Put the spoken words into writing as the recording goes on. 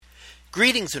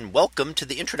Greetings and welcome to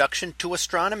the introduction to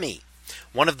astronomy.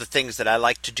 One of the things that I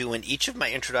like to do in each of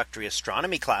my introductory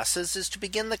astronomy classes is to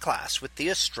begin the class with the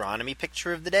astronomy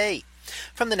picture of the day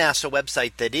from the NASA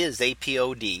website, that is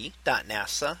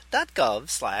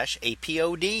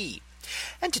apod.nasa.gov/apod.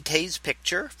 And today's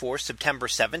picture for September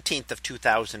 17th of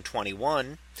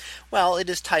 2021. Well, it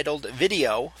is titled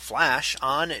Video Flash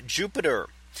on Jupiter.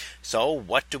 So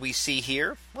what do we see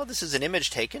here? Well, this is an image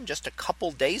taken just a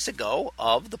couple days ago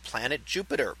of the planet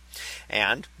Jupiter.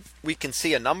 And we can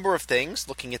see a number of things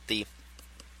looking at the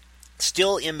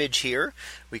still image here.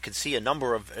 We can see a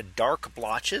number of dark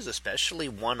blotches, especially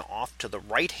one off to the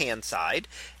right hand side.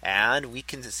 And we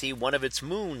can see one of its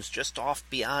moons just off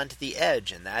beyond the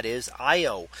edge. And that is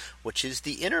Io, which is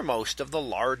the innermost of the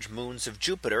large moons of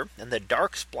Jupiter. And the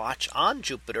dark splotch on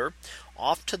Jupiter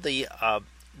off to the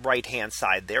right hand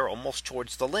side there, almost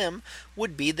towards the limb,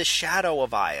 would be the shadow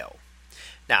of Io.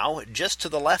 Now, just to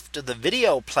the left of the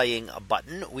video playing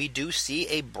button, we do see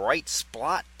a bright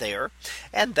spot there,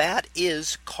 and that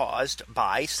is caused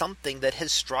by something that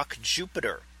has struck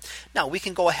Jupiter. Now we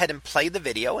can go ahead and play the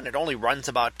video, and it only runs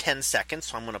about 10 seconds.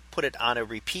 So I'm going to put it on a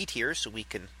repeat here so we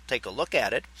can take a look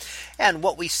at it. And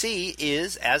what we see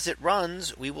is, as it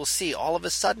runs, we will see all of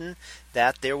a sudden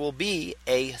that there will be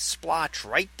a splotch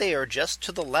right there just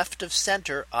to the left of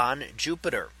center on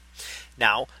Jupiter.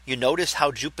 Now you notice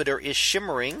how Jupiter is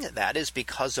shimmering. That is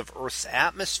because of Earth's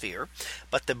atmosphere.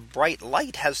 But the bright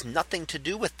light has nothing to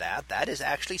do with that. That is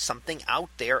actually something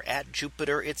out there at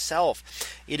Jupiter itself.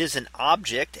 It is an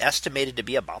object estimated to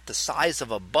be about the size of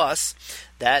a bus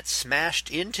that smashed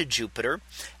into Jupiter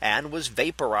and was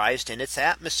vaporized in its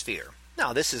atmosphere.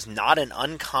 Now, this is not an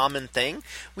uncommon thing.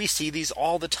 We see these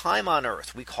all the time on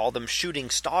Earth. We call them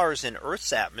shooting stars in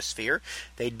Earth's atmosphere.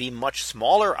 They'd be much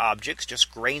smaller objects,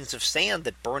 just grains of sand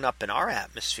that burn up in our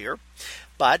atmosphere.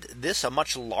 But this, a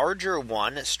much larger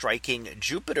one, striking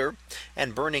Jupiter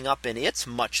and burning up in its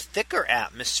much thicker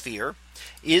atmosphere,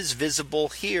 is visible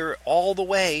here all the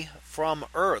way from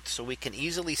Earth. So we can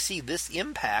easily see this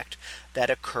impact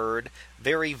that occurred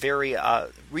very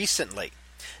recently.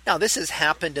 Now, this has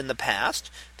happened in the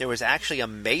past. There was actually a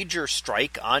major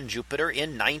strike on Jupiter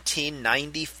in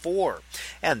 1994.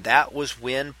 And that was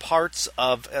when parts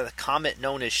of a comet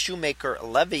known as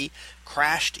Shoemaker-Levy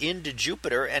crashed into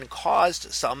Jupiter and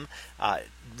caused some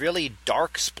really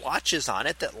dark splotches on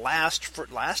it that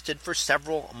lasted for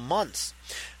several months.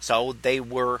 So they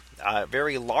were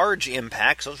very large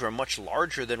impacts. Those were much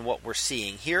larger than what we're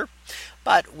seeing here.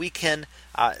 But we can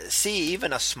see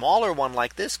even a smaller one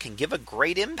like this can give a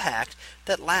great impact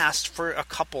that lasts for a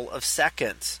couple of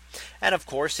seconds. And of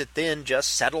course, it then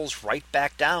just settles right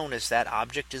back down as that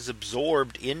object is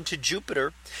absorbed into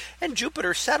Jupiter. And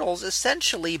Jupiter settles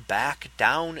essentially back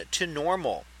down to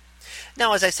normal.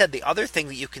 Now, as I said, the other thing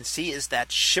that you can see is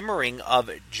that shimmering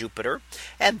of Jupiter,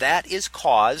 and that is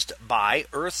caused by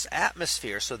Earth's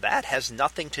atmosphere. So that has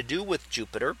nothing to do with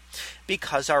Jupiter,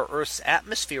 because our Earth's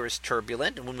atmosphere is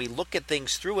turbulent. And when we look at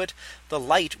things through it, the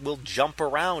light will jump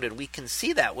around. And we can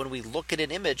see that when we look at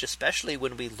an image, especially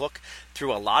when we look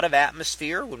through a lot of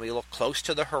atmosphere, when we look close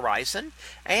to the horizon,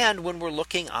 and when we're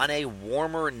looking on a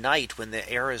warmer night, when the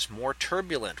air is more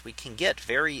turbulent. We can get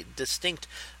very distinct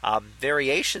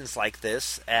variations like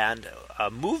this and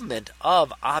movement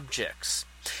of objects.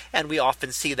 And we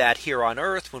often see that here on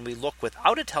Earth when we look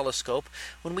without a telescope,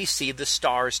 when we see the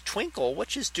stars twinkle,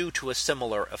 which is due to a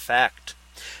similar effect.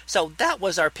 So that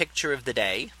was our picture of the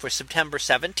day for September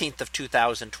 17th of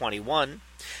 2021.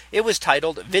 It was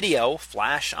titled Video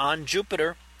Flash on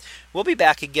Jupiter. We'll be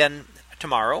back again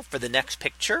tomorrow for the next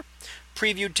picture,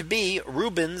 previewed to be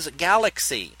Rubin's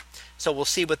Galaxy. So we'll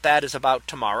see what that is about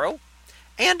tomorrow.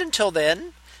 And until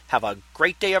then, have a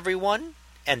great day, everyone,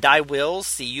 and I will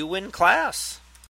see you in class.